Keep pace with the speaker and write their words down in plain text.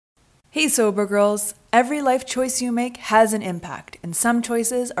Hey Sober Girls! Every life choice you make has an impact, and some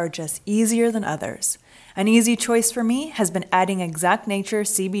choices are just easier than others. An easy choice for me has been adding Exact Nature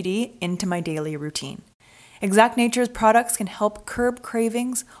CBD into my daily routine. Exact Nature's products can help curb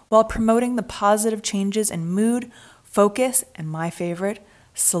cravings while promoting the positive changes in mood, focus, and my favorite,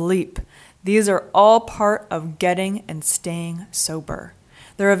 sleep. These are all part of getting and staying sober.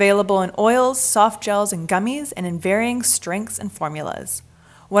 They're available in oils, soft gels, and gummies, and in varying strengths and formulas.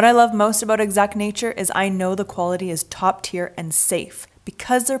 What I love most about Exact Nature is I know the quality is top tier and safe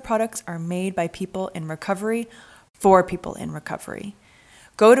because their products are made by people in recovery for people in recovery.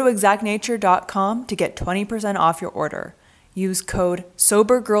 Go to exactnature.com to get 20% off your order. Use code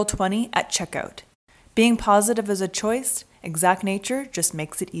SOBERGIRL20 at checkout. Being positive is a choice. Exact Nature just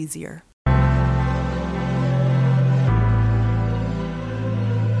makes it easier.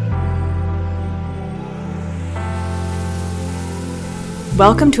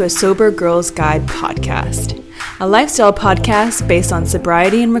 Welcome to a Sober Girls Guide podcast, a lifestyle podcast based on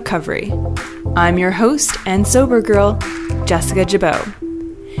sobriety and recovery. I'm your host and sober girl, Jessica Jabot.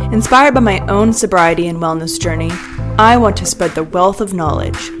 Inspired by my own sobriety and wellness journey, I want to spread the wealth of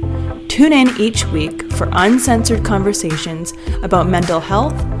knowledge. Tune in each week for uncensored conversations about mental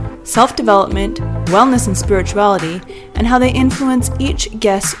health, self-development, wellness and spirituality, and how they influence each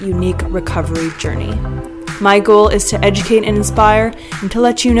guest's unique recovery journey. My goal is to educate and inspire and to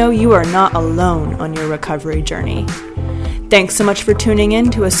let you know you are not alone on your recovery journey. Thanks so much for tuning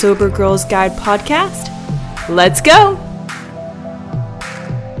in to a Sober Girls Guide podcast. Let's go!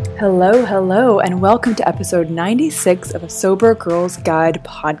 Hello, and welcome to episode 96 of a Sober Girls Guide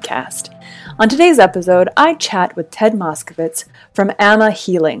podcast. On today's episode, I chat with Ted Moskovitz from AMMA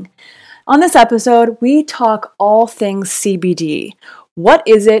Healing. On this episode, we talk all things CBD. What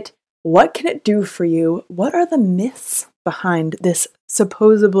is it? What can it do for you? What are the myths behind this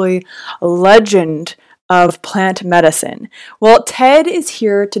supposedly legend of plant medicine? Well, Ted is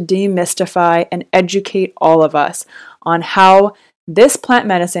here to demystify and educate all of us on how this plant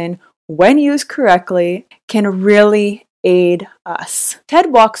medicine, when used correctly, can really aid us.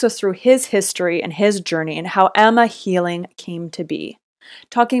 Ted walks us through his history and his journey and how AMMA Healing came to be,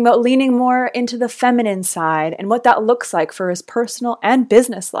 talking about leaning more into the feminine side and what that looks like for his personal and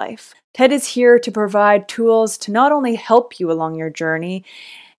business life. Ted is here to provide tools to not only help you along your journey,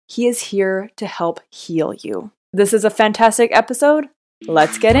 he is here to help heal you. This is a fantastic episode.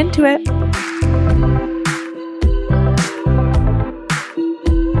 Let's get into it.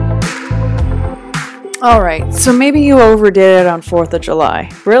 All right, so maybe you overdid it on 4th of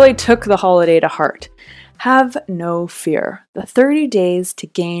July. Really took the holiday to heart. Have no fear. The 30 Days to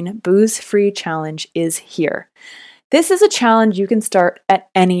Gain Booze-Free Challenge is here. This is a challenge you can start at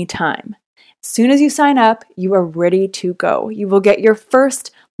any time. As soon as you sign up, you are ready to go. You will get your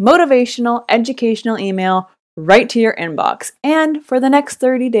first motivational, educational email right to your inbox. And for the next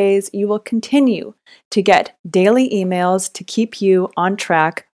 30 days, you will continue to get daily emails to keep you on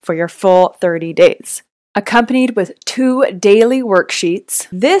track for your full 30 days. Accompanied with 2 daily worksheets,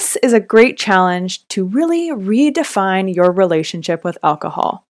 this is a great challenge to really redefine your relationship with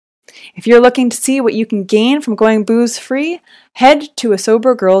alcohol. If you're looking to see what you can gain from going booze-free, head to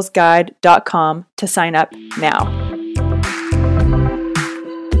asobergirlsguide.com to sign up now.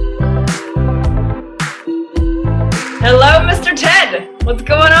 Hello, Mr. Ted. What's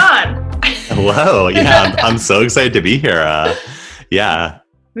going on? Hello. Yeah, I'm so excited to be here. Yeah.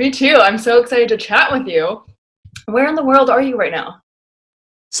 Me too. I'm so excited to chat with you. Where in the world are you right now?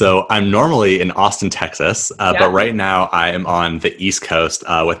 So I'm normally in Austin, Texas, but right now I am on the East Coast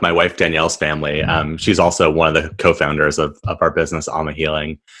with my wife Danielle's family. She's also one of the co-founders of our business, AMMA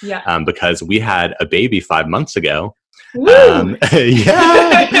Healing, because we had a baby 5 months ago.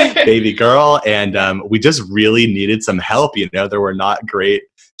 Baby girl. And we just really needed some help. You know, there were not great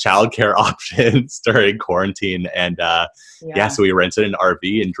childcare options during quarantine. And so we rented an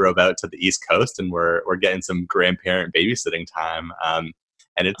RV and drove out to the East Coast, and we're getting some grandparent babysitting time.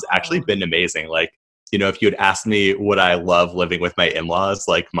 And it's actually been amazing. Like, you know, if you had asked me would I love living with my in-laws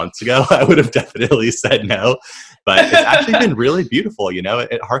like months ago, I would have definitely said no. But it's actually been really beautiful. You know,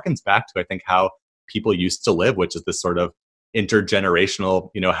 it harkens back to, I think, how people used to live, which is this sort of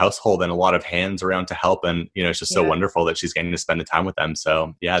intergenerational, you know, household and a lot of hands around to help. And, you know, it's just so wonderful that she's getting to spend the time with them.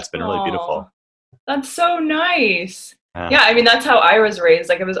 So yeah, it's been really beautiful. That's so nice. Yeah, I mean, that's how I was raised.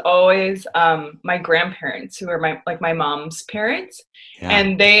 Like, it was always my grandparents who were my mom's parents.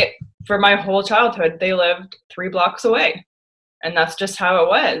 And they, for my whole childhood, they lived 3 blocks away. And that's just how it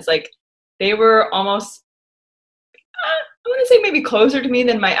was. Like, they were almost, I want to say maybe closer to me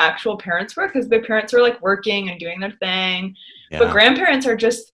than my actual parents were, because my parents were like working and doing their thing. But grandparents are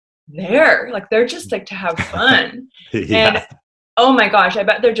just there. Like they're just like to have fun. Yeah. And oh my gosh, I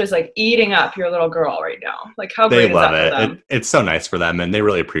bet they're just like eating up your little girl right now. Like how They great is love that for it. them? It's so nice for them, and they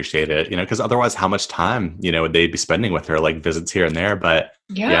really appreciate it, because otherwise how much time, would they be spending with her, like visits here and there? But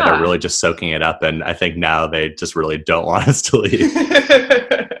yeah, they're Yeah. really just soaking it up. And I think now they just really don't want us to leave.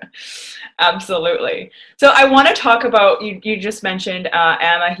 Absolutely. So I want to talk about, you just mentioned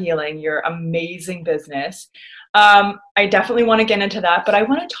AMMA Healing, your amazing business. I definitely want to get into that, but I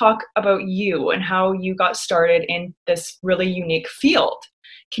want to talk about you and how you got started in this really unique field.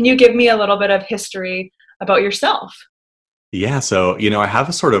 Can you give me a little bit of history about yourself? Yeah. So, I have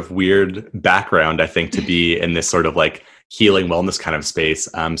a sort of weird background, I think, to be in this sort of like healing wellness kind of space.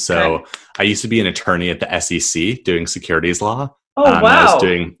 So Okay. I used to be an attorney at the SEC doing securities law. Oh, And I was wow.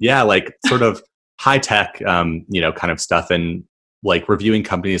 doing, like sort of high tech, kind of stuff, and like reviewing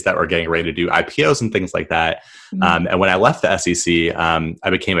companies that were getting ready to do IPOs and things like that. Mhm. And when I left the SEC, I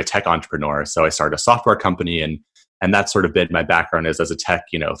became a tech entrepreneur. So I started a software company, and that's sort of been my background is as a tech,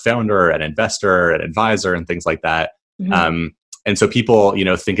 founder, an investor, an advisor, and things like that. Mhm. Um, and so people,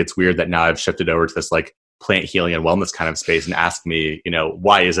 think it's weird that now I've shifted over to this like plant healing and wellness kind of space and ask me,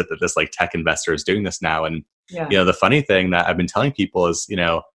 why is it that this like tech investor is doing this now? And, Yeah. the funny thing that I've been telling people is,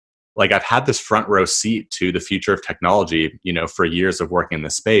 like I've had this front row seat to the future of technology, for years of working in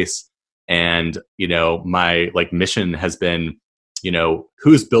this space. And, my like mission has been,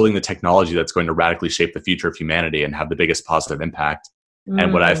 who's building the technology that's going to radically shape the future of humanity and have the biggest positive impact.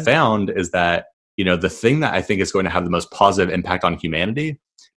 And what I Mm. found is that, the thing that I think is going to have the most positive impact on humanity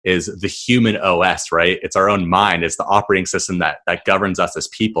is the human OS, right? It's our own mind. It's the operating system that governs us as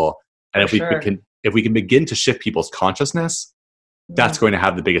people. And For sure. if we can begin to shift people's consciousness, Yeah. that's going to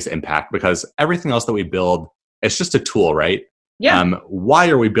have the biggest impact, because everything else that we build, it's just a tool, right? Yeah. Why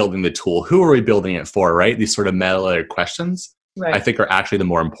are we building the tool? Who are we building it for, right? These sort of meta-layered questions, I Right. think, are actually the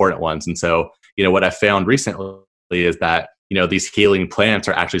more important ones. And so, what I found recently is that, these healing plants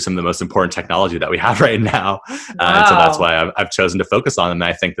are actually some of the most important technology that we have right now. And so that's Wow. why I've chosen to focus on them. And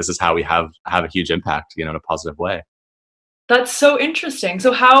I think this is how we have a huge impact, in a positive way. That's so interesting.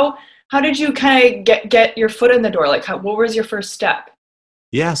 So how did you kind of get your foot in the door? Like what was your first step?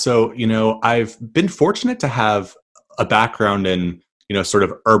 Yeah. So, I've been fortunate to have a background in, sort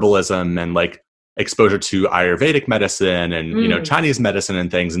of herbalism and like exposure to Ayurvedic medicine and, Mm, Chinese medicine and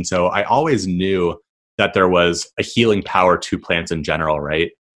things. And so I always knew that there was a healing power to plants in general,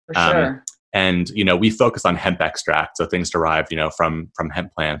 right? for Um, sure. and, we focus on hemp extract, so things derived, from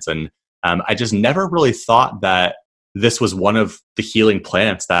hemp plants. And I just never really thought that this was one of the healing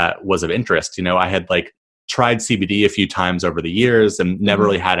plants that was of interest. I had like tried CBD a few times over the years and never Mhm.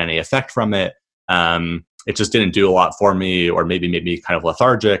 really had any effect from it. It just didn't do a lot for me, or maybe made me kind of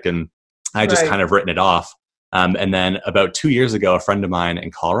lethargic, and I just Right. kind of written it off. And then about 2 years ago, a friend of mine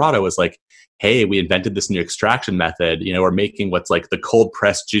in Colorado was like, "Hey, we invented this new extraction method. We're making what's like the cold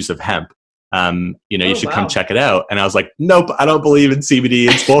pressed juice of hemp. You Oh, should come wow. check it out." And I was like, "Nope, I don't believe in CBD.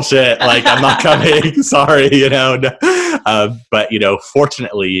 It's bullshit. Like, I'm not coming. Sorry, no." But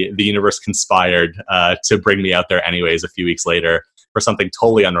fortunately, the universe conspired to bring me out there anyways a few weeks later for something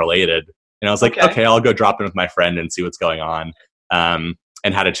totally unrelated. And I was like, Okay. "Okay, I'll go drop in with my friend and see what's going on."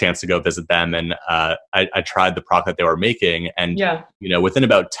 And had a chance to go visit them, and I tried the product that they were making, and Yeah. within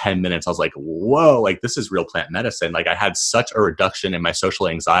about 10 minutes, I was like, "Whoa! Like, this is real plant medicine." Like, I had such a reduction in my social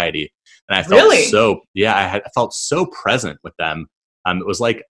anxiety, and I felt Really? I felt so present with them. It was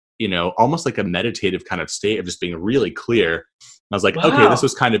like, almost like a meditative kind of state of just being really clear. I was like, "Okay, this Wow.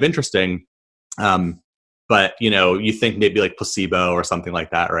 was kind of interesting." Um, but you think maybe like placebo or something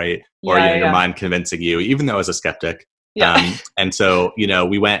like that, right? Or Yeah, yeah, your yeah. mind convincing you, even though I was a skeptic. Yeah. And so,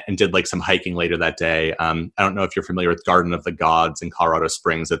 we went and did like some hiking later that day. I don't know if you're familiar with Garden of the Gods in Colorado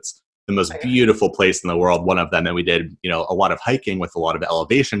Springs. It's the most beautiful place in the world, one of them. And we did, a lot of hiking with a lot of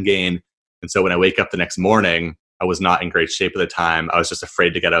elevation gain. And so when I wake up the next morning, I was not in great shape at the time. I was just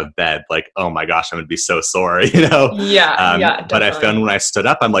afraid to get out of bed. Like, oh my gosh, I'm going to be so sore, Yeah, yeah, But I found definitely. when I stood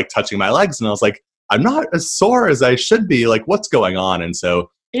up, I'm like touching my legs, and I was like, I'm not as sore as I should be. Like, what's going on? And so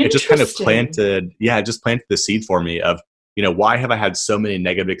it just kind of Interesting. it just planted the seed for me of, why have I had so many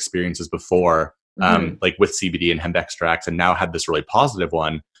negative experiences before, Hmm. like with CBD and hemp extracts, and now had this really positive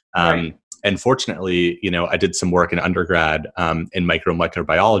one. Right. And fortunately, I did some work in undergrad in micromolecular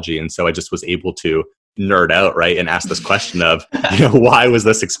biology, and so I just was able to nerd out, right, and ask this question of, why was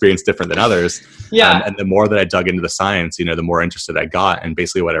this experience different than others? Yeah. And the more that I dug into the science, the more interested I got. And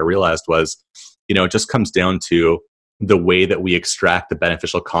basically, what I realized was, it just comes down to the way that we extract the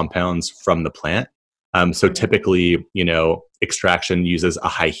beneficial compounds from the plant. So Mhm. typically, extraction uses a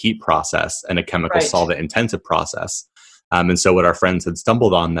high heat process and a chemical Right. solvent intensive process. And so what our friends had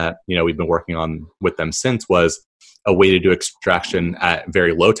stumbled on that, we've been working on with them since was a way to do extraction at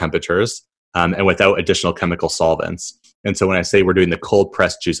very low temperatures and without additional chemical solvents. And so when I say we're doing the cold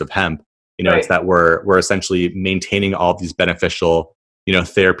pressed juice of hemp, it's that we're essentially maintaining all of these beneficial,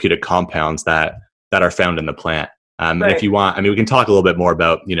 therapeutic compounds that are found in the plant. And if you want, we can talk a little bit more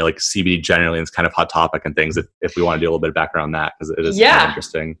about, like CBD generally, and it's kind of hot topic and things if we want to do a little bit of baground on that, because it is kind of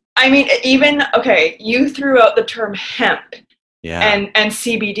interesting. You threw out the term hemp and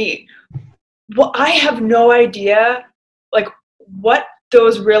CBD. Well, I have no idea like what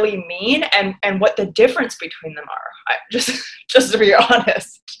those really mean and what the difference between them are. Just to be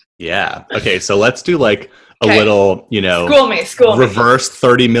honest. Yeah. Okay. So let's do like a little, school reverse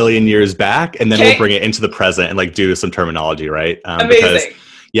 30 million years back, and then we'll bring it into the present and like do some terminology, right? Amazing. Because,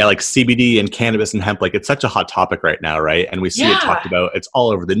 like CBD and cannabis and hemp, like it's such a hot topic right now, right? And we see it talked about, it's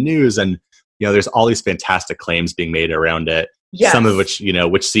all over the news, and there's all these fantastic claims being made around it. Yes. Some of which,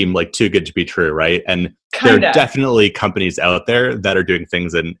 which seem like too good to be true, right? And there are definitely companies out there that are doing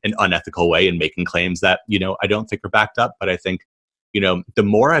things in an unethical way and making claims that, I don't think are backed up. But I think, the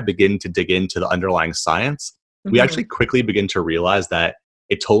more I begin to dig into the underlying science, we actually quickly begin to realize that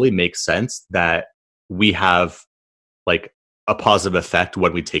it totally makes sense that we have like a positive effect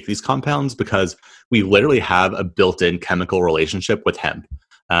when we take these compounds, because we literally have a built-in chemical relationship with hemp.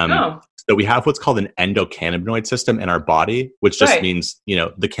 So we have what's called an endocannabinoid system in our body, which just means,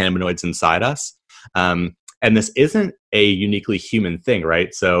 the cannabinoids inside us. And this isn't a uniquely human thing,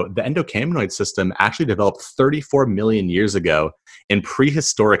 right? So the endocannabinoid system actually developed 34 million years ago in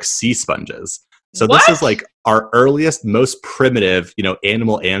prehistoric sea sponges. So this is like our earliest, most primitive,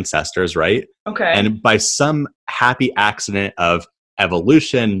 animal ancestors, right? Okay. And by some happy accident of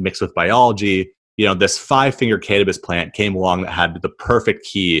evolution mixed with biology, this 5-finger cannabis plant came along that had the perfect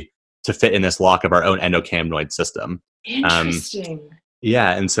key to fit in this lock of our own endocannabinoid system. Interesting.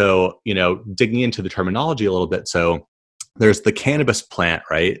 And so, digging into the terminology a little bit. So there's the cannabis plant,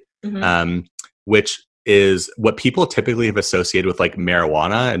 right? Which is what people typically have associated with like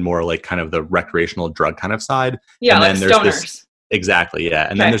marijuana and more like kind of the recreational drug kind of side. Yeah, and like then there's stoners. This, exactly, yeah.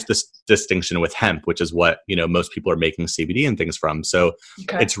 And then there's this distinction with hemp, which is what, most people are making CBD and things from. So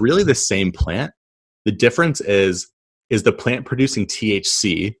it's really the same plant. The difference is the plant producing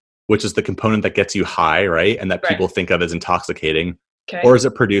THC, which is the component that gets you high, right? And that people think of as intoxicating. Or is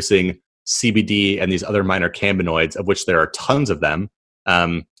it producing CBD and these other minor cannabinoids, of which there are tons of them,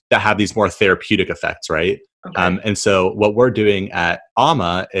 that have these more therapeutic effects, right? And so what we're doing at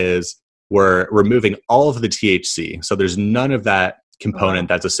AMMA is we're removing all of the THC. So there's none of that component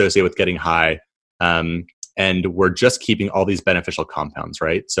that's associated with getting high. And we're just keeping all these beneficial compounds,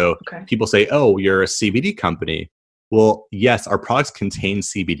 right? So people say, oh, you're a CBD company. Well, yes, our products contain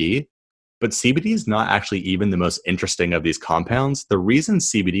CBD, but CBD is not actually even the most interesting of these compounds. The reason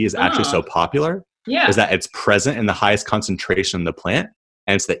CBD is actually so popular is that it's present in the highest concentration in the plant,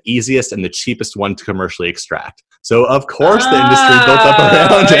 and it's the easiest and the cheapest one to commercially extract. So of course the industry built up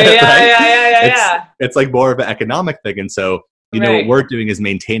around it, right? It's like more of an economic thing. And so, what we're doing is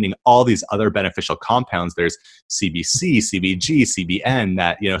maintaining all these other beneficial compounds. There's CBC, CBG, CBN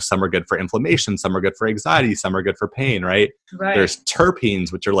that, some are good for inflammation, some are good for anxiety, some are good for pain, right? There's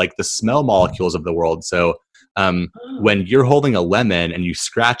terpenes, which are like the smell molecules of the world. So when you're holding a lemon and you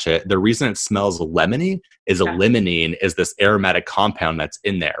scratch it, the reason it smells lemony is limonene is this aromatic compound that's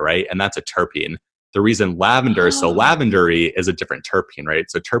in there, right? And that's a terpene. The reason lavender is so lavendery is a different terpene,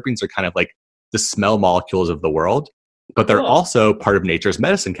 right? So terpenes are kind of like the smell molecules of the world. But they're also part of nature's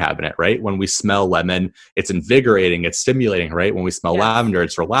medicine cabinet, right? When we smell lemon, it's invigorating, it's stimulating, right? When we smell lavender,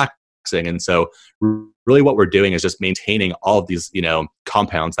 it's relaxing. And so really what we're doing is just maintaining all of these,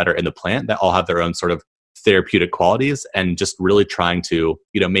 compounds that are in the plant that all have their own sort of therapeutic qualities, and just really trying to,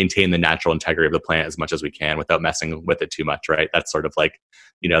 maintain the natural integrity of the plant as much as we can without messing with it too much, right? That's sort of like,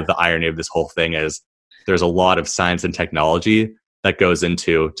 the irony of this whole thing is there's a lot of science and technology that goes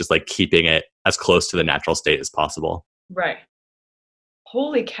into just like keeping it as close to the natural state as possible. Right.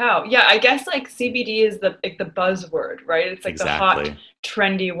 Holy cow. Yeah, I guess like CBD is the buzzword, right? It's like the hot,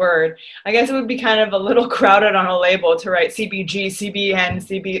 trendy word. I guess it would be kind of a little crowded on a label to write CBG,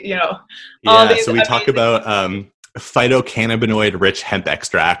 CBN, all these. So we talk about phytocannabinoid rich hemp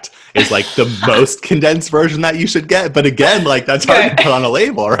extract is like the most condensed version that you should get. But again, like that's hard to put on a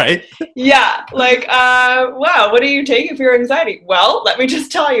label, right? Yeah. Like, wow, what are you taking for your anxiety? Well, let me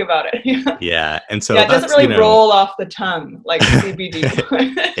just tell you about it. And so it doesn't really roll off the tongue like CBD.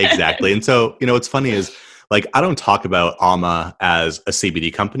 Exactly. And so, what's funny is like, I don't talk about AMMA as a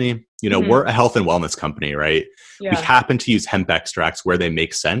CBD company. We're a health and wellness company, right? Yeah. We happen to use hemp extracts where they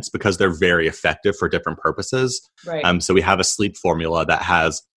make sense because they're very effective for different purposes. Right. So we have a sleep formula that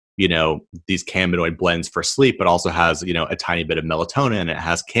has, these cannabinoid blends for sleep, but also has, a tiny bit of melatonin. It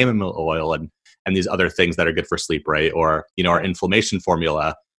has chamomile oil and these other things that are good for sleep, right? Or, our inflammation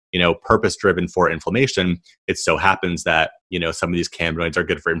formula, purpose driven for inflammation. It so happens that, some of these cannabinoids are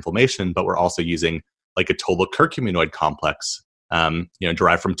good for inflammation, but we're also using like a total curcuminoid complex,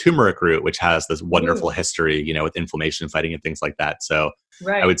 derived from turmeric root, which has this wonderful history, with inflammation fighting and things like that. So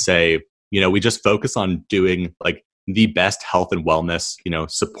I would say, we just focus on doing like the best health and wellness,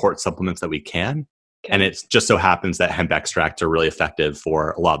 support supplements that we can. Okay. And it just so happens that hemp extracts are really effective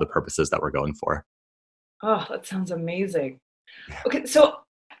for a lot of the purposes that we're going for. Oh, that sounds amazing. Okay. So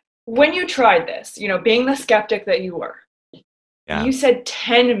when you tried this, being the skeptic that you were, you said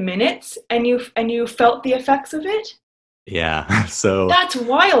 10 minutes and you felt the effects of it? Yeah. So that's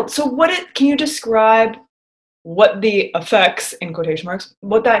wild. So can you describe what the effects, in quotation marks,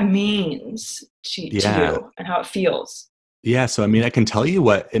 what that means to you and how it feels? Yeah. So, I can tell you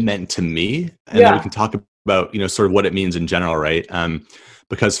what it meant to me, and then we can talk about, sort of what it means in general, right?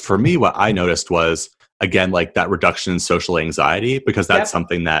 Because for me, what I noticed was, again, like that reduction in social anxiety, because that's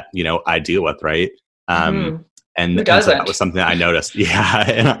something that, I deal with, right? And so that was something that I noticed.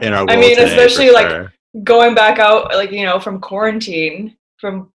 Yeah. In our world today, especially like going back out, like, from quarantine,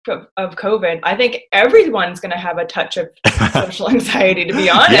 of COVID, I think everyone's going to have a touch of social anxiety, to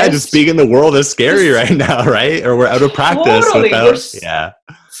be honest. Yeah, just being in the world is scary right now, right? Or we're out of practice. Totally. We're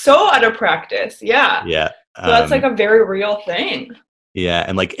so out of practice. Yeah. Yeah. So that's like a very real thing. Yeah.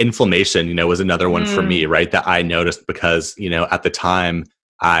 And like inflammation, was another one for me, right? That I noticed because, at the time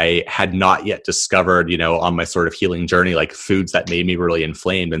I had not yet discovered, on my sort of healing journey, like foods that made me really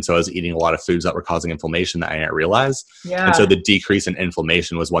inflamed. And so I was eating a lot of foods that were causing inflammation that I didn't realize. Yeah. And so the decrease in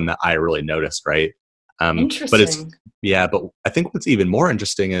inflammation was one that I really noticed, right? Interesting. But I think what's even more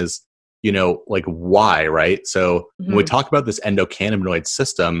interesting is, like why, right? So when we talk about this endocannabinoid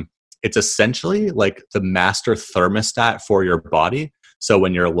system, it's essentially like the master thermostat for your body. So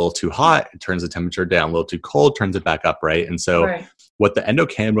when you're a little too hot, it turns the temperature down. A little too cold, turns it back up, right? And so what the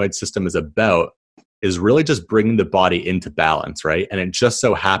endocannabinoid system is about is really just bringing the body into balance, right? And it just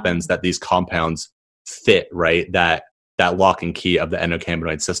so happens that these compounds fit, right? That lock and key of the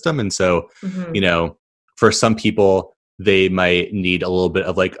endocannabinoid system. And so, for some people, they might need a little bit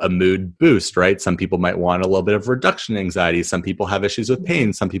of like a mood boost, right? Some people might want a little bit of reduction in anxiety. Some people have issues with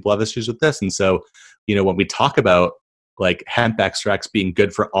pain. Some people have issues with this. And so, when we talk about like hemp extracts being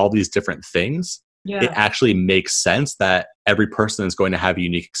good for all these different things, it actually makes sense that every person is going to have a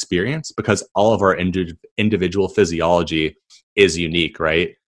unique experience because all of our individual physiology is unique,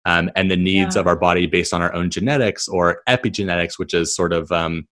 right? And the needs of our body based on our own genetics or epigenetics, which is sort of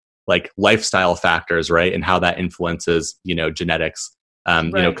like lifestyle factors, right? And how that influences, genetics,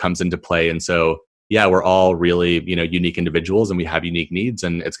 comes into play. And so, we're all really, unique individuals and we have unique needs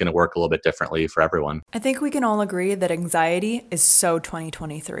and it's going to work a little bit differently for everyone. I think we can all agree that anxiety is so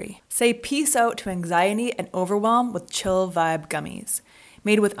 2023. Say peace out to anxiety and overwhelm with Chill Vibe gummies.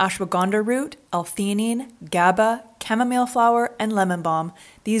 Made with ashwagandha root, L-theanine, GABA, chamomile flower, and lemon balm,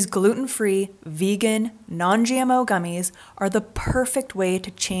 these gluten-free, vegan, non-GMO gummies are the perfect way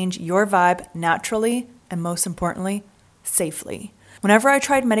to change your vibe naturally and, most importantly, safely. Whenever I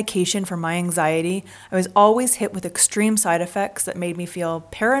tried medication for my anxiety, I was always hit with extreme side effects that made me feel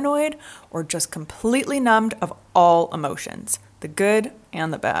paranoid or just completely numbed of all emotions, the good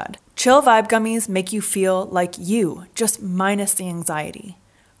and the bad. Chill Vibe gummies make you feel like you, just minus the anxiety.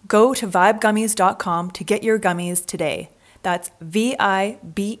 Go to vibegummies.com to get your gummies today. That's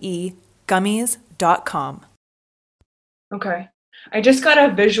VIBE gummies.com. Okay. I just got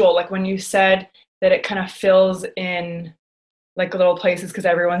a visual, like when you said that it kind of fills in like little places because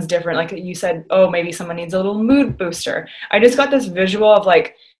everyone's different. Like you said, oh, maybe someone needs a little mood booster. I just got this visual of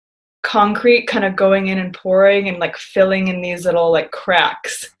like concrete kind of going in and pouring and like filling in these little like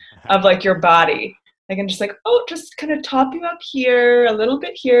cracks of like your body. Like I'm just like, oh, just kind of top you up here, a little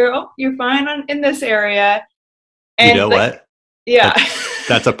bit here. Oh, you're fine in this area. And you know like, what? Yeah.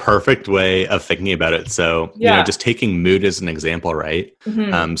 That's a perfect way of thinking about it. So, just taking mood as an example, right?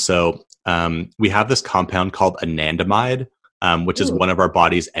 We have this compound called anandamide, which is one of our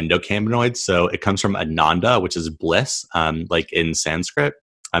body's endocannabinoids. So it comes from ananda, which is bliss, like in Sanskrit.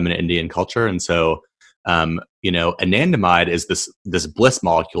 I'm in Indian culture. And so, anandamide is this bliss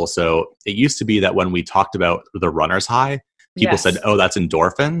molecule. So it used to be that when we talked about the runner's high, people said, oh, that's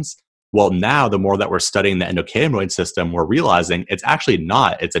endorphins. Well, now the more that we're studying the endocannabinoid system, we're realizing it's actually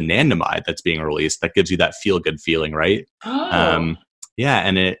not. It's anandamide that's being released that gives you that feel-good feeling, right? Oh. Yeah,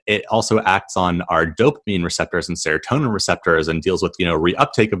 and it also acts on our dopamine receptors and serotonin receptors and deals with,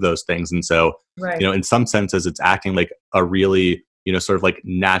 reuptake of those things. And so, Right. in some senses, it's acting like a really, sort of like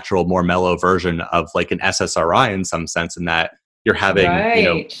natural, more mellow version of like an SSRI in some sense, in that you're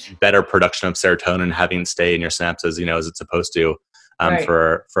having, better production of serotonin, having it stay in your synapses, as it's supposed to, Right.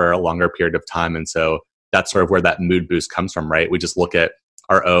 for a longer period of time. And so that's sort of where that mood boost comes from, right? We just look at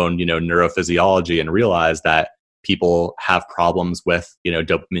our own, neurophysiology and realize that people have problems with,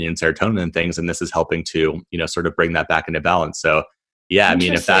 dopamine and serotonin and things. And this is helping to, sort of bring that back into balance. So yeah, I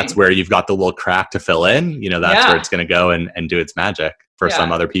mean, if that's where you've got the little crack to fill in, that's where it's going to go and do its magic. For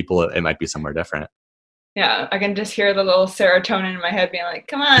some other people, it might be somewhere different. Yeah, I can just hear the little serotonin in my head being like,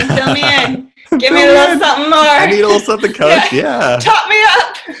 come on, fill me in. Give me a little something more. I need a little something, coach. Yeah. Top me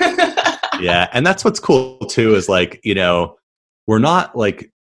up. Yeah. And that's what's cool too, is like, we're not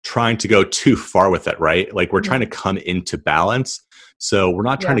like trying to go too far with it, right? Like we're trying to come into balance. So we're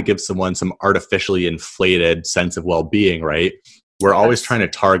not trying to give someone some artificially inflated sense of well-being, right? We're always trying to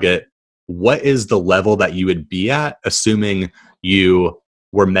target what is the level that you would be at, assuming you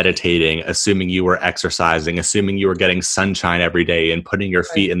were meditating, assuming you were exercising, assuming you were getting sunshine every day and putting your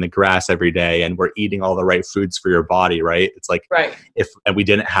feet in the grass every day, and we're eating all the right foods for your body, right? It's like, and we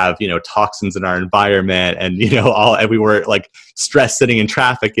didn't have, toxins in our environment and, and we were like stressed sitting in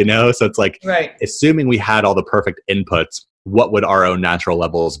traffic, so it's like, assuming we had all the perfect inputs, what would our own natural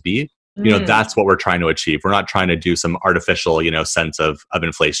levels be? That's what we're trying to achieve. We're not trying to do some artificial, sense of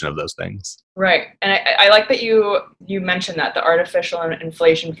inflation of those things. Right. And I like that you mentioned that, the artificial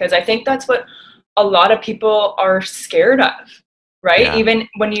inflation, because I think that's what a lot of people are scared of, right? Yeah. Even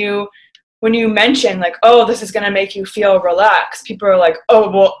when you mention like, oh, this is going to make you feel relaxed, people are like, oh,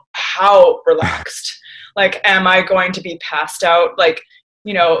 well, how relaxed? Like, am I going to be passed out? Like,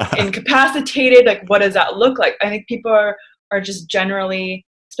 incapacitated? Like, what does that look like? I think people are just generally,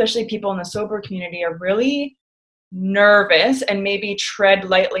 especially people in the sober community, are really nervous and maybe tread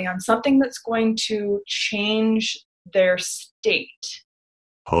lightly on something that's going to change their state.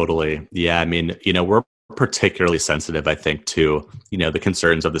 Totally. Yeah. I mean, we're particularly sensitive, I think, to, the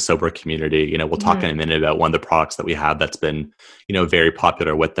concerns of the sober community. We'll talk in a minute about one of the products that we have that's been, very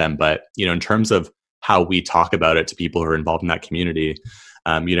popular with them. But, in terms of how we talk about it to people who are involved in that community,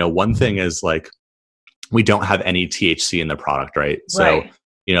 one thing is like, we don't have any THC in the product, right? So,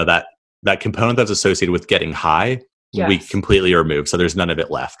 that component that's associated with getting high, we completely remove. So there's none of it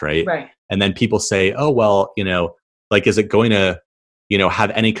left, right? Right. And then people say, oh, well, like, is it going to,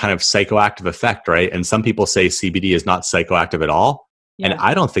 have any kind of psychoactive effect, right? And some people say CBD is not psychoactive at all. Yeah. And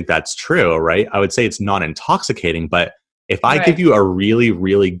I don't think that's true, right? I would say it's non-intoxicating, but if I give you a really,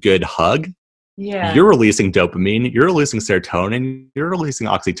 really good hug, you're releasing dopamine, you're releasing serotonin, you're releasing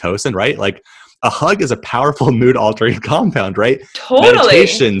oxytocin, right? Like, a hug is a powerful mood altering compound, right? Totally.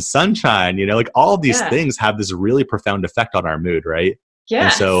 Meditation, sunshine, like all of these things have this really profound effect on our mood, right? Yeah.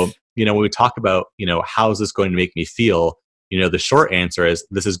 And so, when we talk about, how is this going to make me feel? The short answer is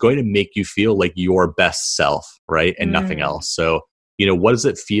this is going to make you feel like your best self, right? And nothing else. So, what does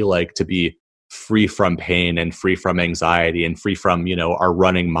it feel like to be free from pain and free from anxiety and free from, our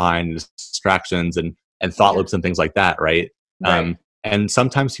running mind, distractions and thought loops and things like that, right? And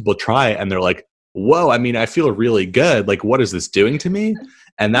sometimes people try and they're like, whoa, I mean, I feel really good. Like, what is this doing to me?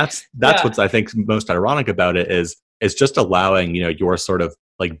 And that's what's, I think, most ironic about it is just allowing, your sort of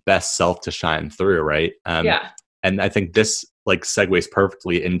like best self to shine through. Right. And I think this like segues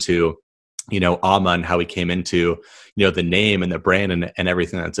perfectly into, AMMA and how we came into, the name and the brand and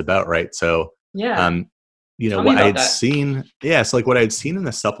everything that's about. Right. So, what I had seen, so like what I had seen in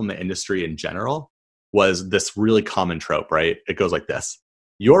the supplement industry in general was this really common trope, right? It goes like this.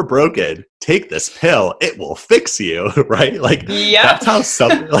 You're broken. Take this pill. It will fix you, right? Like that's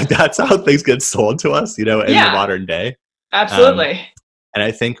how things get sold to us, in the modern day. Absolutely. And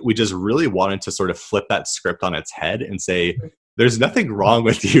I think we just really wanted to sort of flip that script on its head and say, there's nothing wrong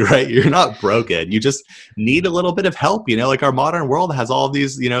with you, right? You're not broken. You just need a little bit of help. Like our modern world has all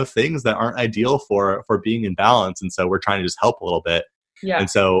these, things that aren't ideal for being in balance. And so we're trying to just help a little bit. Yeah. And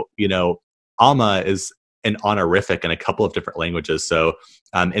so, AMMA is an honorific in a couple of different languages. So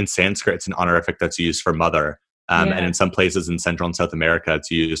in Sanskrit, it's an honorific that's used for mother. And in some places in Central and South America,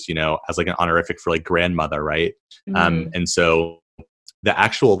 it's used, as like an honorific for like grandmother, right? And so the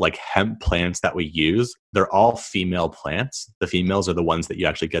actual like hemp plants that we use, they're all female plants. The females are the ones that you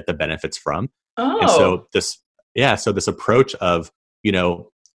actually get the benefits from. Oh. And so this approach of,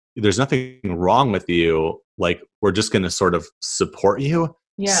 there's nothing wrong with you. Like, we're just going to sort of support you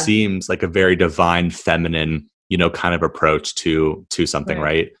seems like a very divine, feminine, kind of approach to something,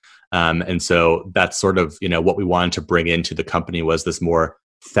 right? And so that's sort of, what we wanted to bring into the company was this more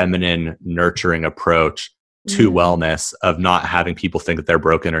feminine, nurturing approach to wellness, of not having people think that they're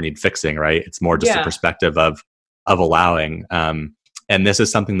broken or need fixing, right? It's more just a perspective of allowing. And this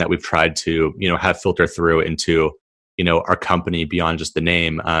is something that we've tried to, have filter through into, our company beyond just the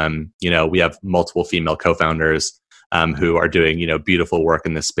name. We have multiple female co-founders who are doing, beautiful work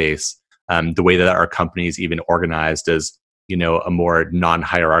in this space. The way that our company is even organized is, a more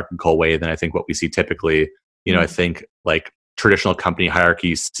non-hierarchical way than I think what we see typically. I think like traditional company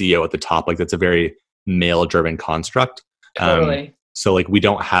hierarchies, CEO at the top, like that's a very male-driven construct. Totally. So like we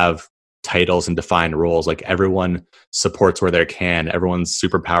don't have titles and defined roles. Like everyone supports where they can. Everyone's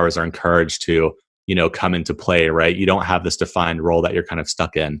superpowers are encouraged to, come into play, right? You don't have this defined role that you're kind of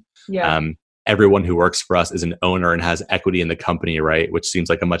stuck in. Everyone who works for us is an owner and has equity in the company, right? Which seems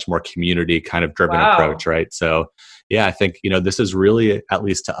like a much more community kind of driven approach, right? So yeah, I think, this is really, at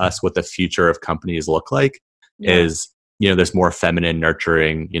least to us, what the future of companies look like is, this more feminine,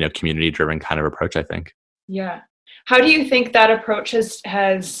 nurturing, community driven kind of approach, I think. Yeah. How do you think that approach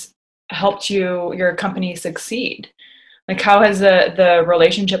has helped your company succeed? Like how has the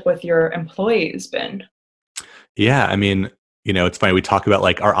relationship with your employees been? Yeah. I mean, it's funny. We talk about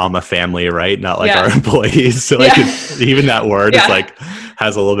like our AMMA family, right? Not like our employees. So like even that word is like,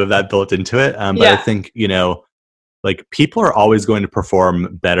 has a little bit of that built into it. But I think, like people are always going to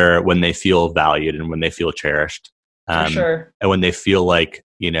perform better when they feel valued and when they feel cherished. For sure. And when they feel like,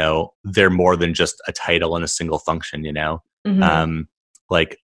 they're more than just a title and a single function,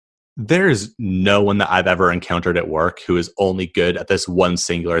 like there's no one that I've ever encountered at work who is only good at this one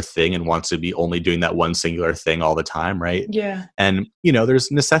singular thing and wants to be only doing that one singular thing all the time, right? Yeah. And,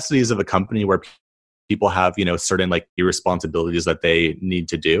 there's necessities of a company where people have, certain like responsibilities that they need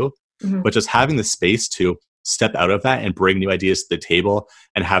to do, but just having the space to step out of that and bring new ideas to the table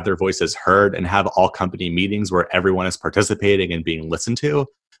and have their voices heard and have all company meetings where everyone is participating and being listened to,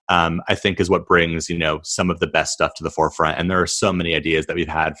 I think is what brings, some of the best stuff to the forefront. And there are so many ideas that we've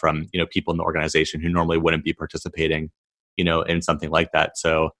had from, people in the organization who normally wouldn't be participating, in something like that.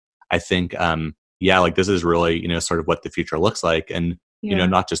 So I think, like this is really, sort of what the future looks like. And,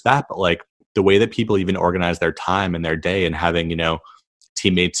 not just that, but like the way that people even organize their time and their day and having,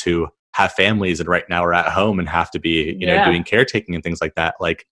 teammates who have families and right now are at home and have to be, doing caretaking and things like that.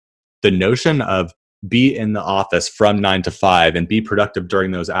 Like the notion of be in the office from 9 to 5 and be productive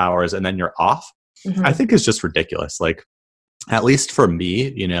during those hours and then you're off, I think is just ridiculous. Like, at least for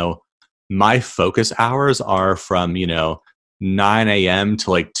me, my focus hours are from, 9 a.m.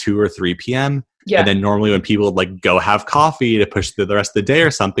 to like 2 or 3 p.m. Yeah. And then normally when people like go have coffee to push through the rest of the day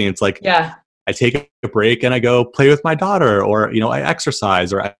or something, it's like, I take a break and I go play with my daughter or, I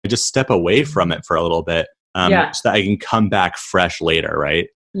exercise or I just step away from it for a little bit so that I can come back fresh later. Right.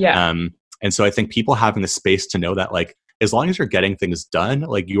 Yeah. And so I think people having the space to know that like, as long as you're getting things done,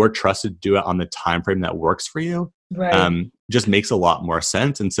 like you're trusted to do it on the time frame that works for you, just makes a lot more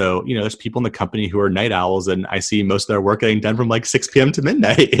sense. And so, there's people in the company who are night owls and I see most of their work getting done from like 6 p.m. to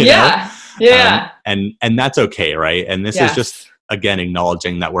midnight. You know? And that's okay. Right. And this is just, again,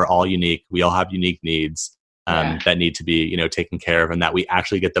 acknowledging that we're all unique. We all have unique needs that need to be, taken care of and that we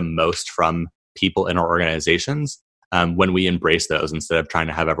actually get the most from people in our organizations when we embrace those instead of trying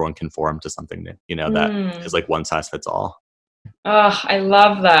to have everyone conform to something new, that is like one size fits all. Oh, I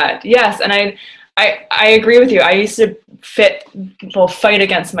love that. Yes. And I agree with you. I used to fight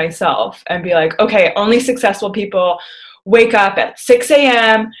against myself and be like, okay, only successful people wake up at 6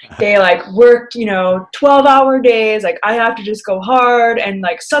 a.m. They like work, 12-hour days. Like I have to just go hard and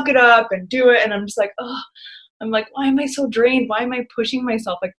like suck it up and do it. And I'm just like, why am I so drained? Why am I pushing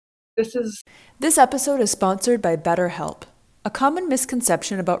myself? Like This episode is sponsored by BetterHelp. A common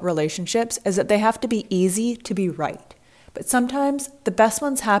misconception about relationships is that they have to be easy to be right. But sometimes the best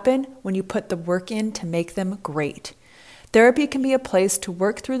ones happen when you put the work in to make them great. Therapy can be a place to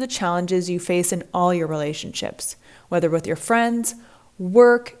work through the challenges you face in all your relationships, whether with your friends,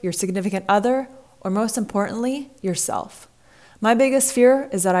 work, your significant other, or most importantly, yourself. My biggest fear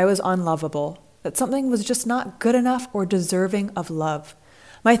is that I was unlovable, that something was just not good enough or deserving of love.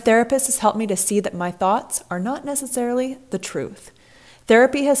 My therapist has helped me to see that my thoughts are not necessarily the truth.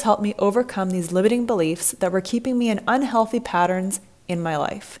 Therapy has helped me overcome these limiting beliefs that were keeping me in unhealthy patterns in my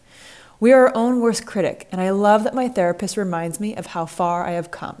life. We are our own worst critic, and I love that my therapist reminds me of how far I have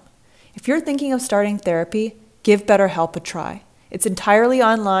come. If you're thinking of starting therapy, give BetterHelp a try. It's entirely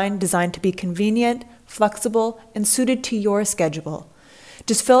online, designed to be convenient, flexible, and suited to your schedule.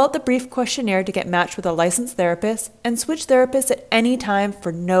 Just fill out the brief questionnaire to get matched with a licensed therapist and switch therapists at any time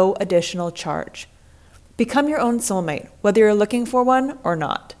for no additional charge. Become your own soulmate, whether you're looking for one or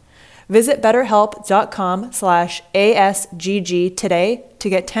not. Visit betterhelp.com/ASGG today to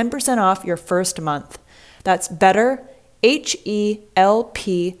get 10% off your first month. That's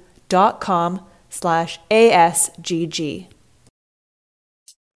betterhelp.com/ASGG.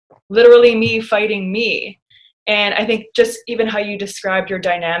 Literally me fighting me. And I think just even how you described your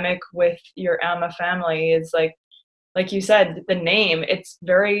dynamic with your AMMA family is like you said, the name, it's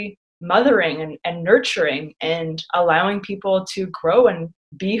very mothering and nurturing and allowing people to grow and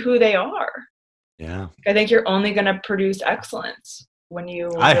be who they are. Yeah. I think you're only going to produce excellence when you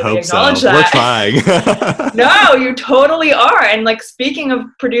I really hope acknowledge so. that. We're trying. No, you totally are. And like, speaking of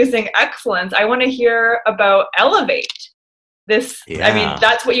producing excellence, I want to hear about Elevate. This, Yeah. I mean,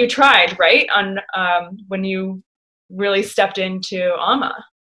 that's what you tried, right? On when you really stepped into AMMA.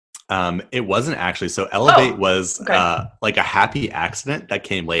 It wasn't actually. So Elevate was like a happy accident that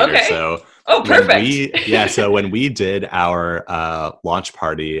came later. Okay. So perfect. So when we did our launch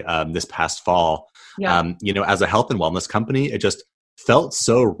party this past fall, as a health and wellness company, it just felt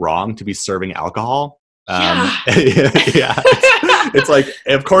so wrong to be serving alcohol. It's like,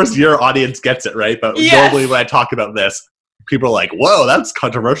 of course your audience gets it, right? But normally when I talk about this, people are like, whoa, that's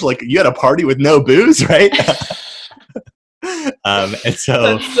controversial. Like, you had a party with no booze, right? And so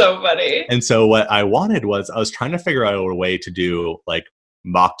that's so funny. And so what I wanted was, I was trying to figure out a way to do like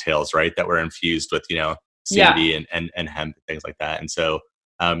mocktails, right, that were infused with, CBD and hemp and things like that. And so,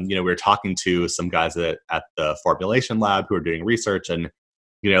 we were talking to some guys at the formulation lab who were doing research, and,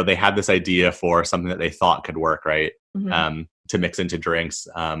 they had this idea for something that they thought could work, right, to mix into drinks.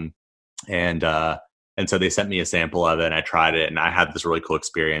 And so they sent me a sample of it, and I tried it, and I had this really cool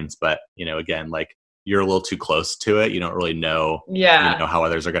experience. But, again, like, you're a little too close to it. You don't really know, how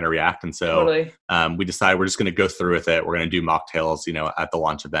others are going to react. And so we decided we're just going to go through with it. We're going to do mocktails, at the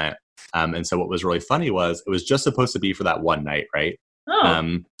launch event. And so what was really funny was, it was just supposed to be for that one night, right?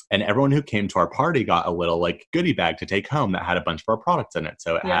 Oh. And everyone who came to our party got a little like goodie bag to take home that had a bunch of our products in it.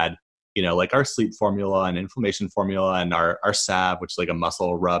 So it had, like our sleep formula and inflammation formula and our salve, which is like a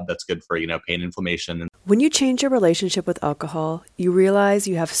muscle rub that's good for, pain, inflammation. When you change your relationship with alcohol, you realize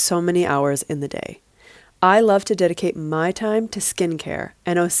you have so many hours in the day. I love to dedicate my time to skincare,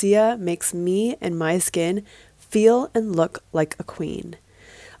 and Osea makes me and my skin feel and look like a queen.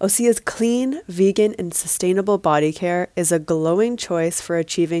 Osea's clean, vegan, and sustainable body care is a glowing choice for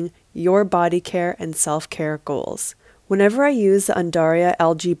achieving your body care and self-care goals. Whenever I use the Undaria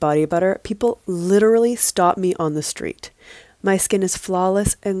algae body butter, people literally stop me on the street. My skin is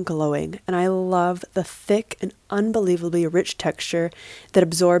flawless and glowing, and I love the thick and unbelievably rich texture that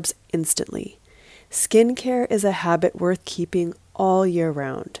absorbs instantly. Skincare is a habit worth keeping all year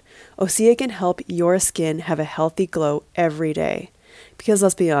round. Osea can help your skin have a healthy glow every day. Because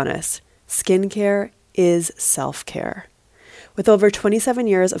let's be honest, skincare is self-care. With over 27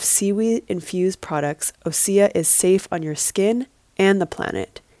 years of seaweed-infused products, Osea is safe on your skin and the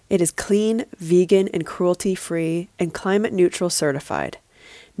planet. It is clean, vegan, and cruelty-free, and climate-neutral certified.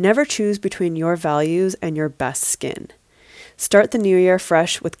 Never choose between your values and your best skin. Start the new year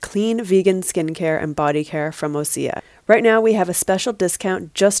fresh with clean vegan skincare and body care from Osea. Right now we have a special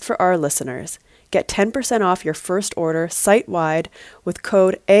discount just for our listeners. Get 10% off your first order site-wide with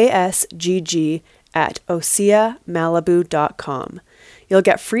code ASGG at oseamalibu.com. You'll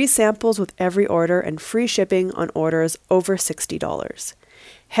get free samples with every order and free shipping on orders over $60.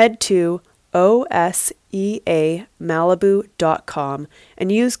 Head to oseamalibu.com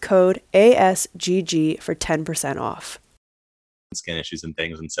and use code ASGG for 10% off. Skin issues and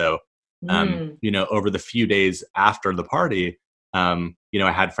things. And so, over the few days after the party, I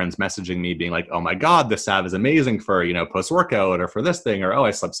had friends messaging me being like, oh my God, this salve is amazing for, post-workout or for this thing, or, oh,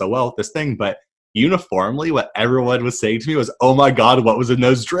 I slept so well with this thing. But uniformly, what everyone was saying to me was, oh my God, what was in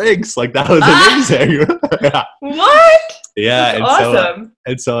those drinks? Like, that was amazing. What? Yeah. That's awesome.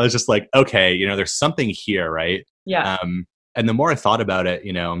 So I was just like, okay, there's something here, right? Yeah. And the more I thought about it,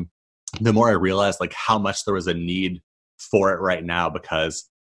 the more I realized like how much there was a need for it right now, because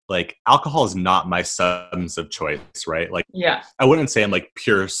like alcohol is not my substance of choice, right? Like, I wouldn't say I'm like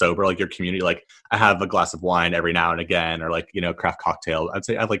pure sober, like your community. Like I have a glass of wine every now and again, or like, craft cocktail. I'd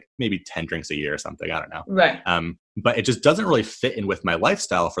say I have like maybe 10 drinks a year or something. I don't know. Right. But it just doesn't really fit in with my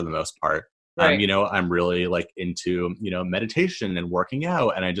lifestyle for the most part. Right. I'm really like into, meditation and working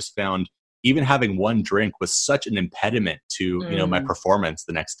out. And I just found even having one drink was such an impediment to, my performance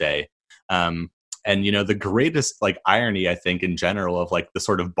the next day. And, the greatest like irony, I think, in general of like the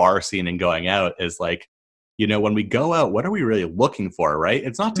sort of bar scene and going out is like, when we go out, what are we really looking for, right?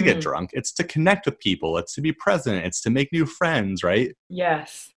 It's not to get drunk. It's to connect with people. It's to be present. It's to make new friends, right?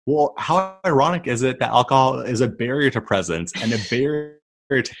 Yes. Well, how ironic is it that alcohol is a barrier to presence and a barrier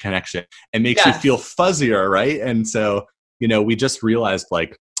to connection? It makes you feel fuzzier, right? And so, we just realized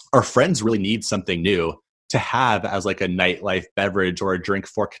like our friends really need something new to have as like a nightlife beverage or a drink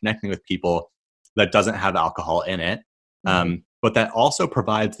for connecting with people that doesn't have alcohol in it. But that also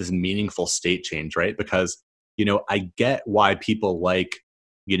provides this meaningful state change, right? Because, I get why people like,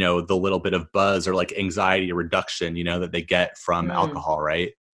 the little bit of buzz or like anxiety reduction, that they get from alcohol,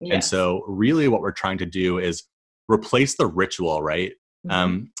 right? Yes. And so really what we're trying to do is replace the ritual, right?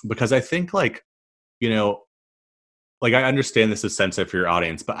 Because I think like, like I understand this is sensitive for your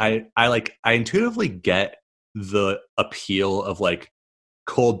audience, but I intuitively get the appeal of like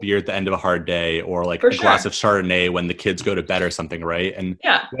cold beer at the end of a hard day or like a glass of Chardonnay when the kids go to bed or something, right? And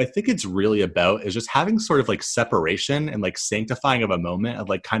what I think it's really about is just having sort of like separation and like sanctifying of a moment of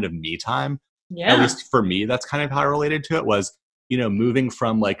like kind of me time. At least for me, that's kind of how I related to it was, moving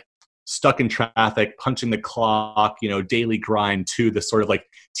from like stuck in traffic, punching the clock, daily grind to this sort of like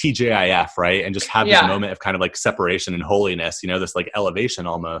TJIF, right? And just have this moment of kind of like separation and holiness, this like elevation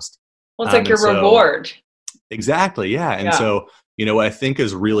almost. Well, it's like your reward. Exactly. Yeah. And so, what I think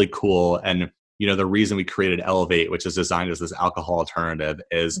is really cool and, the reason we created Elevate, which is designed as this alcohol alternative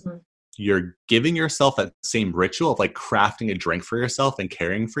is you're giving yourself that same ritual of like crafting a drink for yourself and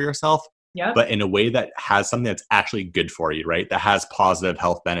caring for yourself, but in a way that has something that's actually good for you, right? That has positive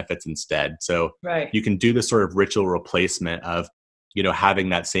health benefits instead. So you can do this sort of ritual replacement of, having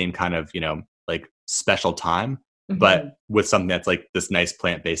that same kind of, like special time, but with something that's like this nice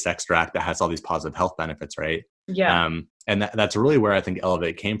plant-based extract that has all these positive health benefits, right? And that's really where I think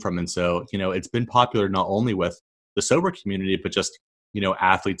Elevate came from. And so, it's been popular not only with the sober community, but just,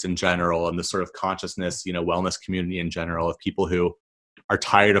 athletes in general and the sort of consciousness, wellness community in general of people who are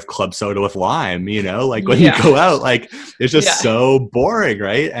tired of club soda with lime, like when you go out, like it's just so boring,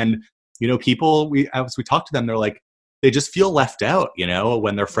 right? And, people, as we talk to them, they're like, they just feel left out,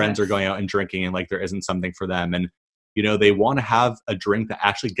 when their friends are going out and drinking and like there isn't something for them. And, they want to have a drink that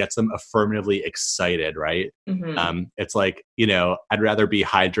actually gets them affirmatively excited, right? It's like, I'd rather be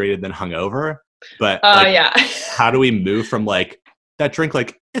hydrated than hungover. But how do we move from like that drink,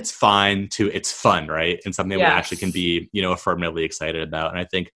 like it's fine to it's fun, right? And something we actually can be, affirmatively excited about. And I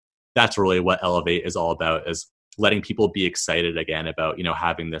think that's really what Elevate is all about, is letting people be excited again about,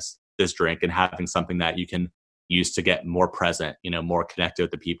 having this drink and having something that you can use to get more present, more connected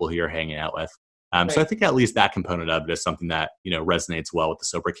with the people who you're hanging out with. So I think at least that component of it is something that, resonates well with the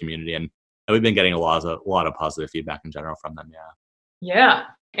sober community. And we've been getting a lot of positive feedback in general from them. Yeah.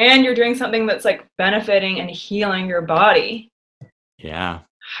 And you're doing something that's like benefiting and healing your body. Yeah.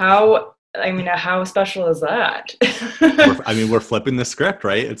 How special is that? We're flipping the script,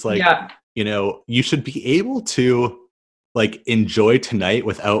 right? It's like, you should be able to like enjoy tonight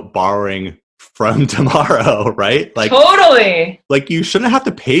without borrowing from tomorrow, right? Like totally. Like you shouldn't have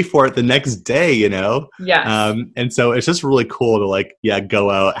to pay for it the next day, Yes. And so it's just really cool to like, go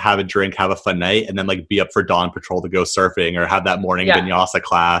out, have a drink, have a fun night, and then like be up for dawn patrol to go surfing or have that morning vinyasa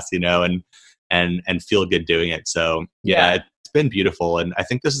class, and feel good doing it. So it's been beautiful. And I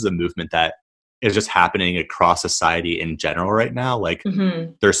think this is a movement that is just happening across society in general right now. Like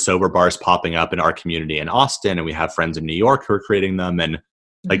there's sober bars popping up in our community in Austin, and we have friends in New York who are creating them. And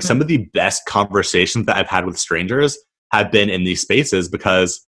like some of the best conversations that I've had with strangers have been in these spaces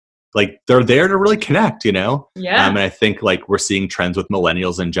because like they're there to really connect, And I think like we're seeing trends with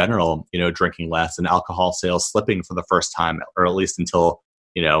millennials in general, drinking less and alcohol sales slipping for the first time, or at least until,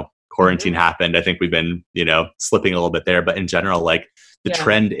 quarantine happened. I think we've been, slipping a little bit there, but in general, like the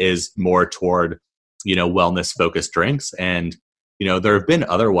trend is more toward, wellness focused drinks. And, there have been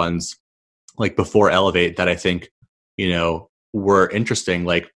other ones like before Elevate that I think, were interesting.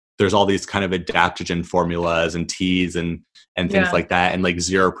 Like there's all these kind of adaptogen formulas and teas and things like that, and like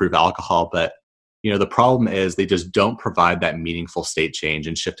 0 proof alcohol. But, the problem is they just don't provide that meaningful state change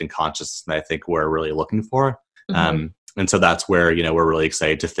and shift in consciousness that I think we're really looking for. And so that's where, we're really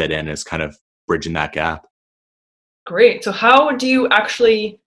excited to fit in, is kind of bridging that gap. Great. So how do you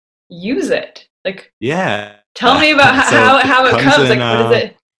actually use it? Like, tell me about how it comes.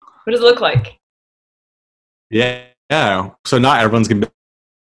 Like, what does it look like? Yeah. So not everyone's going to be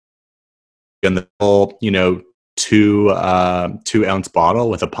in the whole, 2-ounce bottle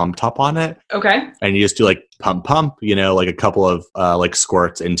with a pump top on it. Okay. And you just do like pump, like a couple of like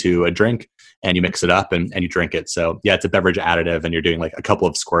squirts into a drink, and you mix it up and you drink it. So it's a beverage additive, and you're doing like a couple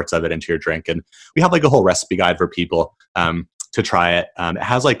of squirts of it into your drink. And we have like a whole recipe guide for people to try it. It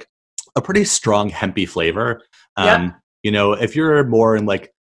has like a pretty strong hempy flavor. Yeah. If you're more in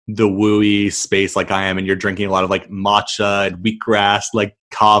like the wooey space like I am, and you're drinking a lot of like matcha and wheatgrass, like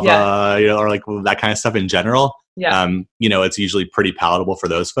kava, or like that kind of stuff in general, it's usually pretty palatable for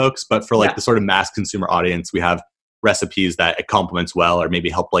those folks. But for like the sort of mass consumer audience, we have recipes that it complements well, or maybe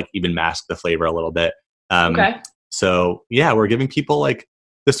help like even mask the flavor a little bit. So we're giving people like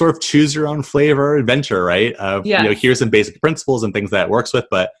the sort of choose your own flavor adventure, right? Here's some basic principles and things that it works with,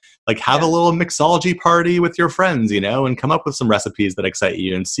 but like have a little mixology party with your friends, and come up with some recipes that excite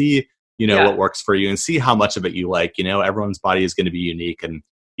you and see, what works for you and see how much of it you like. Everyone's body is going to be unique, and,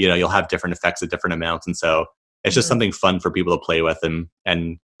 you'll have different effects at different amounts. And so it's just something fun for people to play with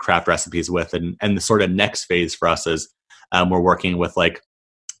and craft recipes with. And the sort of next phase for us is we're working with like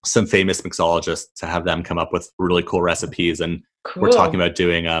some famous mixologists to have them come up with really cool recipes. And we're talking about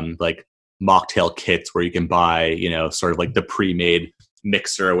doing like mocktail kits where you can buy, sort of like the pre-made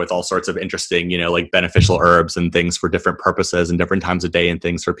mixer with all sorts of interesting, like beneficial herbs and things for different purposes and different times of day and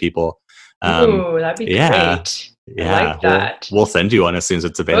things for people. Ooh, that'd be great. Yeah, I like that. We'll send you one as soon as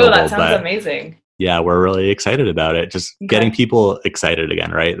it's available. Oh, that sounds amazing. Yeah, we're really excited about it. Just getting people excited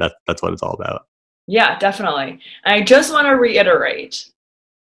again, right? That's what it's all about. Yeah, definitely. And I just want to reiterate,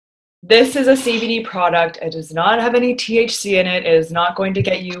 this is a CBD product. It does not have any THC in it. It is not going to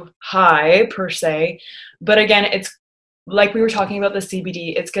get you high per se. But again, it's like we were talking about the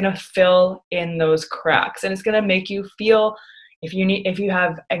CBD, it's going to fill in those cracks, and it's going to make you feel, if you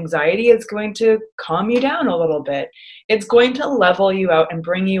have anxiety, it's going to calm you down a little bit. It's going to level you out and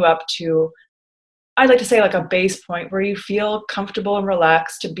bring you up to, I'd like to say, like a base point where you feel comfortable and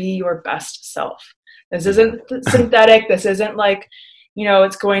relaxed to be your best self. This isn't synthetic. This isn't like,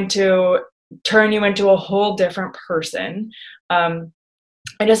 it's going to turn you into a whole different person. I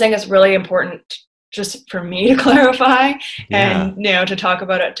just think it's really important just for me to clarify and, to talk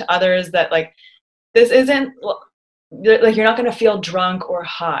about it to others that like, this isn't like, you're not going to feel drunk or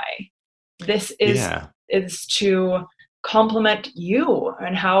high. This is to compliment you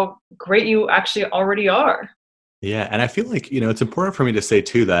and how great you actually already are. Yeah. And I feel like, it's important for me to say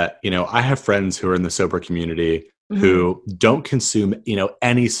too that, I have friends who are in the sober community who don't consume,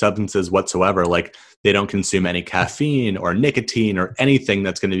 any substances whatsoever. Like they don't consume any caffeine or nicotine or anything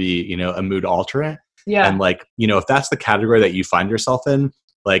that's going to be, a mood alterant. Yeah. And like, if that's the category that you find yourself in,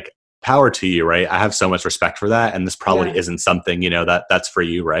 like power to you, right? I have so much respect for that. And this probably isn't something, that's for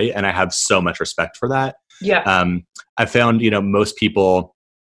you, right? And I have so much respect for that. Yeah. I found, most people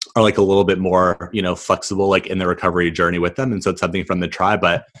are like a little bit more, flexible, like in the recovery journey with them. And so it's something from the try.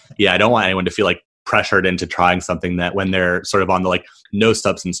 But I don't want anyone to feel like pressured into trying something that when they're sort of on the like no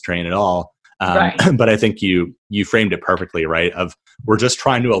substance train at all. Right. But I think you framed it perfectly, right? Of we're just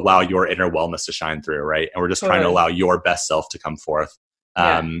trying to allow your inner wellness to shine through, right? And we're just trying to allow your best self to come forth.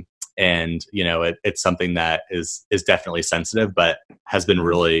 And it's something that is definitely sensitive, but has been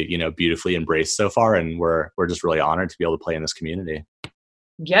really, beautifully embraced so far. And we're just really honored to be able to play in this community.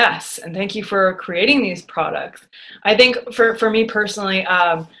 Yes. And thank you for creating these products. I think for me personally,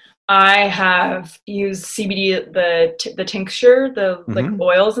 I have used CBD, the tincture, the like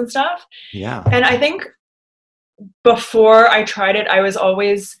oils and stuff. Yeah. And I think before I tried it, I was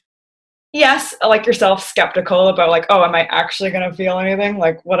always, yes, like yourself, skeptical about like, oh, am I actually going to feel anything?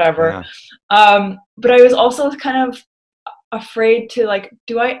 Like whatever. Yeah. But I was also kind of afraid to like,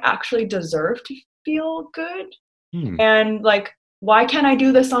 do I actually deserve to feel good? And like, why can't I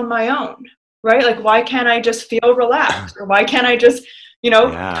do this on my own? Right? Like, why can't I just feel relaxed? Or why can't I just,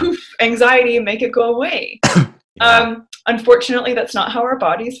 poof, anxiety and make it go away? Unfortunately, that's not how our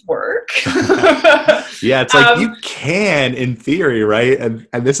bodies work. Yeah, it's like you can in theory, right? And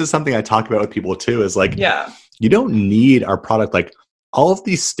this is something I talk about with people too, is like, you don't need our product. Like all of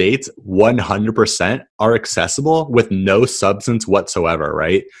these states 100% are accessible with no substance whatsoever,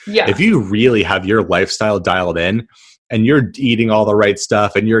 right? Yeah. If you really have your lifestyle dialed in and you're eating all the right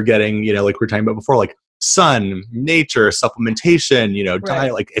stuff and you're getting, like we were talking about before, like sun, nature, supplementation,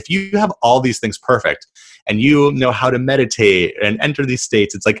 diet, like if you have all these things perfect and you know how to meditate and enter these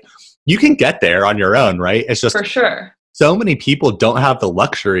states, it's like you can get there on your own, right? It's just for sure. So many people don't have the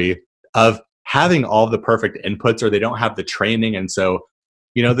luxury of having all the perfect inputs, or they don't have the training. And so,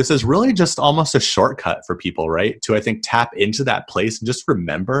 this is really just almost a shortcut for people, right? To, I think, tap into that place and just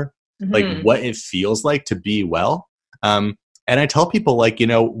remember like what it feels like to be well. And I tell people like,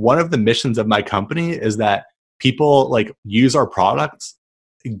 one of the missions of my company is that people like use our products,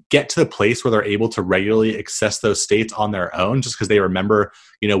 get to the place where they're able to regularly access those states on their own, just because they remember,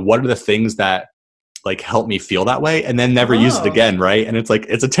 what are the things that like help me feel that way and then never use it again, right? And it's like,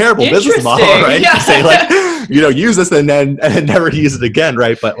 it's a terrible business model, right? Yeah. You say like, use this and then never use it again,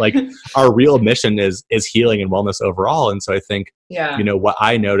 right? But like our real mission is healing and wellness overall. And so I think, what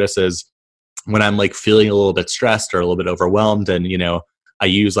I notice is when I'm like feeling a little bit stressed or a little bit overwhelmed and, I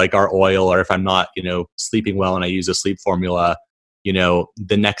use like our oil, or if I'm not, sleeping well and I use a sleep formula, the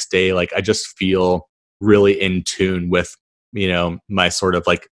next day, like I just feel really in tune with, my sort of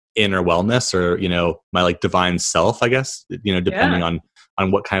like inner wellness or, my like divine self, I guess, depending on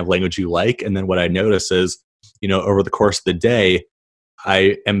what kind of language you like. And then what I notice is, over the course of the day,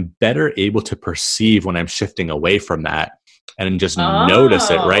 I am better able to perceive when I'm shifting away from that and just notice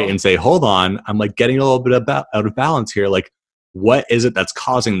it, right? And say, hold on, I'm like getting a little bit out of balance here. Like, what is it that's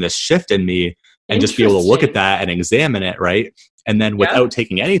causing this shift in me? And just be able to look at that and examine it, right? And then without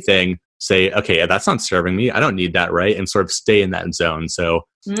taking anything, say, okay, that's not serving me. I don't need that, right? And sort of stay in that zone. So,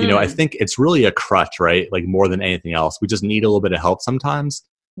 I think it's really a crutch, right? Like more than anything else. We just need a little bit of help sometimes.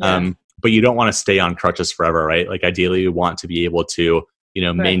 But you don't want to stay on crutches forever, right? Like ideally you want to be able to,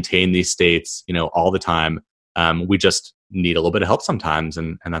 maintain these states, all the time. We just need a little bit of help sometimes.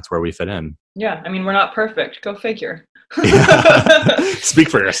 And that's where we fit in. Yeah. I mean, we're not perfect. Go figure. Speak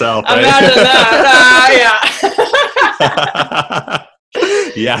for yourself. Right? Imagine that.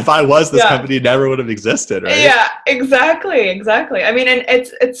 Yeah, if I was, this company never would have existed, right? Yeah, exactly. I mean, and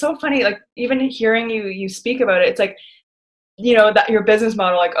it's so funny, like even hearing you speak about it, it's like, that your business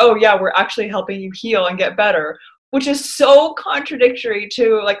model, like, oh yeah, we're actually helping you heal and get better, which is so contradictory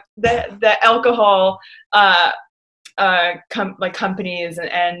to like the alcohol companies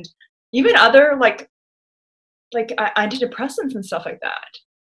and even other like antidepressants and stuff like that.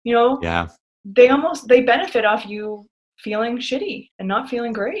 They benefit off you feeling shitty and not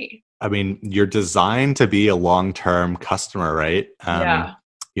feeling great. I mean, you're designed to be a long-term customer, right?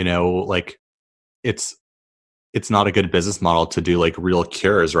 Like it's not a good business model to do like real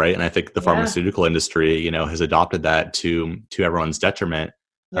cures, right? And I think the pharmaceutical industry, has adopted that to everyone's detriment.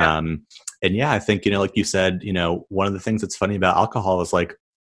 And I think, like you said, one of the things that's funny about alcohol is like,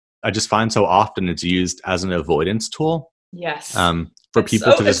 I just find so often it's used as an avoidance tool. Yes. For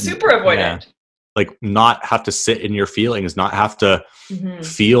people to just super avoidant. Like not have to sit in your feelings, not have to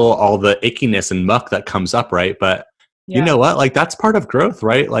feel all the ickiness and muck that comes up, right? But you know what? Like that's part of growth,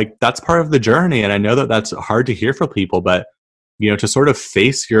 right? Like that's part of the journey. And I know that that's hard to hear for people, but to sort of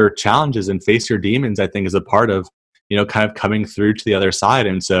face your challenges and face your demons, I think is a part of, kind of coming through to the other side.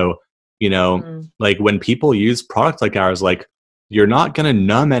 And so, like when people use products like ours, like you're not going to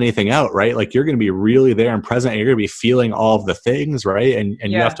numb anything out, right? Like you're going to be really there and present and you're going to be feeling all of the things, right? And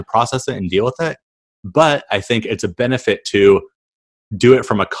you have to process it and deal with it. But I think it's a benefit to do it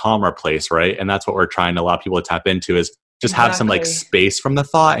from a calmer place, right? And that's what we're trying to allow people to tap into is just have some like space from the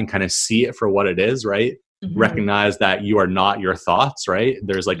thought and kind of see it for what it is, right? Recognize that you are not your thoughts, right?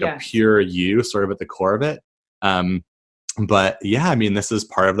 There's like a pure you sort of at the core of it. But yeah, I mean, this is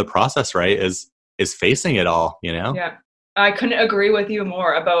part of the process, right? Is facing it all, Yeah. I couldn't agree with you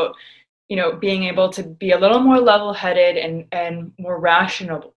more about, being able to be a little more level-headed and more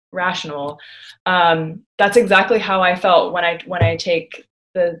rational. That's exactly how I felt when I take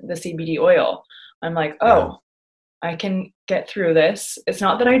the CBD oil. I'm like, I can get through this. It's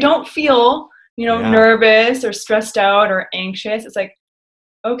not that I don't feel, nervous or stressed out or anxious. It's like,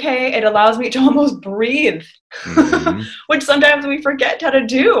 okay, it allows me to almost breathe, which sometimes we forget how to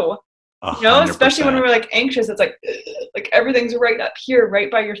do. 100%. Especially when we're like anxious, it's like everything's right up here, right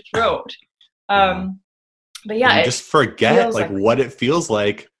by your throat. But yeah, you just forget like what it feels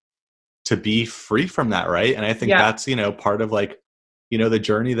like to be free from that, right? And I think that's part of like the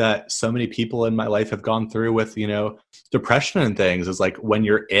journey that so many people in my life have gone through with depression and things. Is like when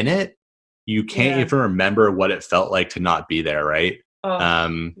you're in it, you can't even remember what it felt like to not be there, right?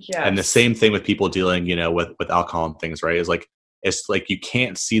 And the same thing with people dealing with alcohol and things, right? Is like it's like you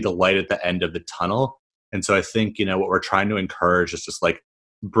can't see the light at the end of the tunnel. And so I think what we're trying to encourage is just like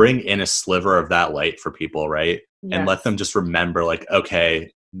bring in a sliver of that light for people, right? And let them just remember like,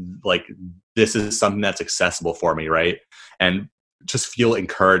 okay, like this is something that's accessible for me, right? And just feel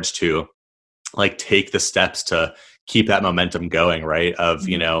encouraged to like take the steps to keep that momentum going, right? Of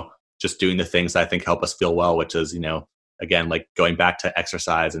just doing the things that I think help us feel well, which is again, like going back to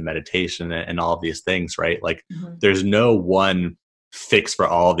exercise and meditation and all of these things, right? Like there's no one fix for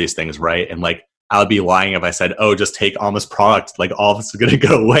all of these things, right? And like I would be lying if I said, oh, just take Alma's product, like all of this is going to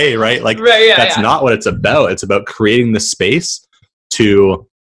go away, right? Like that's not what it's about. It's about creating the space to,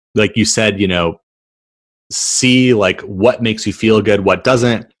 like you said, see like what makes you feel good, what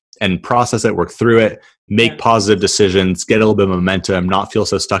doesn't, and process it, work through it, make positive decisions, get a little bit of momentum, not feel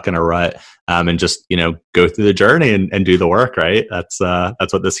so stuck in a rut. and just, go through the journey and do the work, right? That's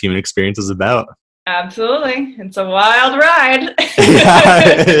what this human experience is about. Absolutely. It's a wild ride.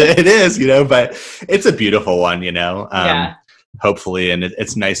 Yeah, it is, but it's a beautiful one, hopefully. And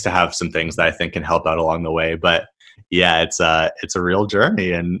it's nice to have some things that I think can help out along the way. But yeah, it's a real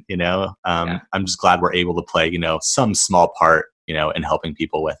journey. And, I'm just glad we're able to play, some small part, in helping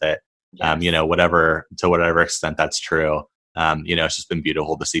people with it. Yes. To whatever extent that's true. It's just been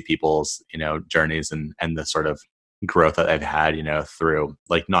beautiful to see people's, journeys and the sort of growth that they've had, through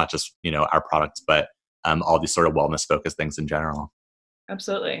like not just, our products, but all these sort of wellness focused things in general.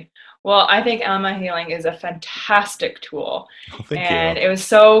 Absolutely. Well, I think AMMA Healing is a fantastic tool. Oh, thank you. It was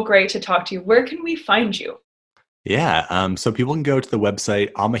so great to talk to you. Where can we find you? Yeah. So people can go to the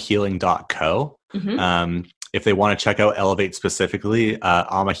website ammahealing.co. Mm-hmm. If they want to check out Elevate specifically,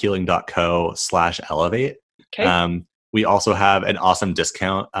 ammahealing.co/elevate. Okay. We also have an awesome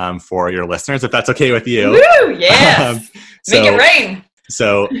discount for your listeners, if that's okay with you. Woo! Yes. Make it rain.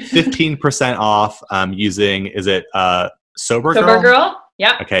 So 15% off using, is it Sober Girl?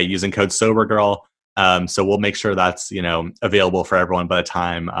 Yeah. Okay, using code Sober Girl. So we'll make sure that's, available for everyone by the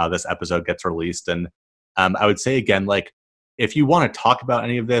time this episode gets released. And I would say again, like, if you want to talk about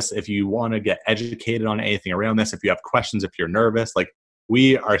any of this, if you want to get educated on anything around this, if you have questions, if you're nervous, like,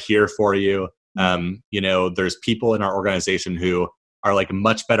 we are here for you. There's people in our organization who are like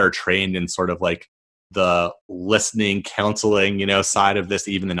much better trained in sort of like the listening, counseling, side of this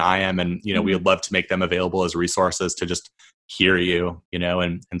even than I am. And, we would love to make them available as resources to just hear you,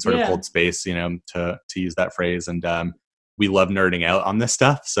 and sort of hold space, to use that phrase. And we love nerding out on this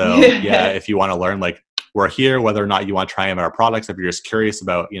stuff. So yeah, if you want to learn, like, we're here, whether or not you want to try any of our products, if you're just curious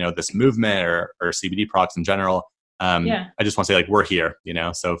about, this movement or CBD products in general. I just want to say, like, we're here,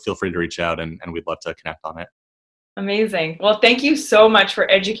 so feel free to reach out and we'd love to connect on it. Amazing. Well, thank you so much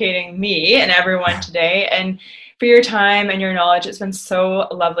for educating me and everyone today and for your time and your knowledge. It's been so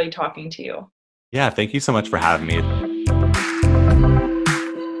lovely talking to you. Yeah. Thank you so much for having me.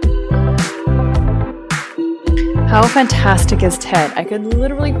 How fantastic is Ted? I could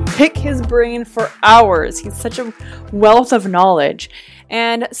literally pick his brain for hours. He's such a wealth of knowledge,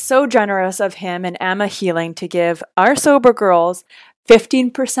 and so generous of him and AMMA Healing to give our sober girls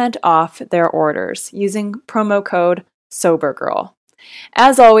 15% off their orders using promo code SOBERGIRL.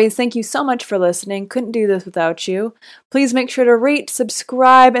 As always, thank you so much for listening. Couldn't do this without you. Please make sure to rate,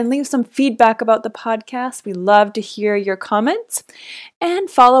 subscribe, and leave some feedback about the podcast. We love to hear your comments. And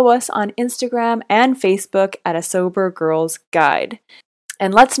follow us on Instagram and Facebook at A Sober Girls Guide.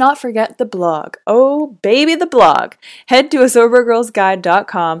 And let's not forget the blog. Oh, baby, the blog. Head to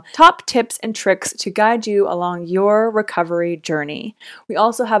asobergirlsguide.com. Top tips and tricks to guide you along your recovery journey. We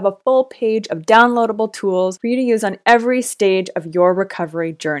also have a full page of downloadable tools for you to use on every stage of your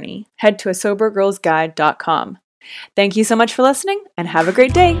recovery journey. Head to asobergirlsguide.com. Thank you so much for listening and have a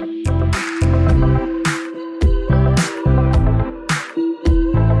great day.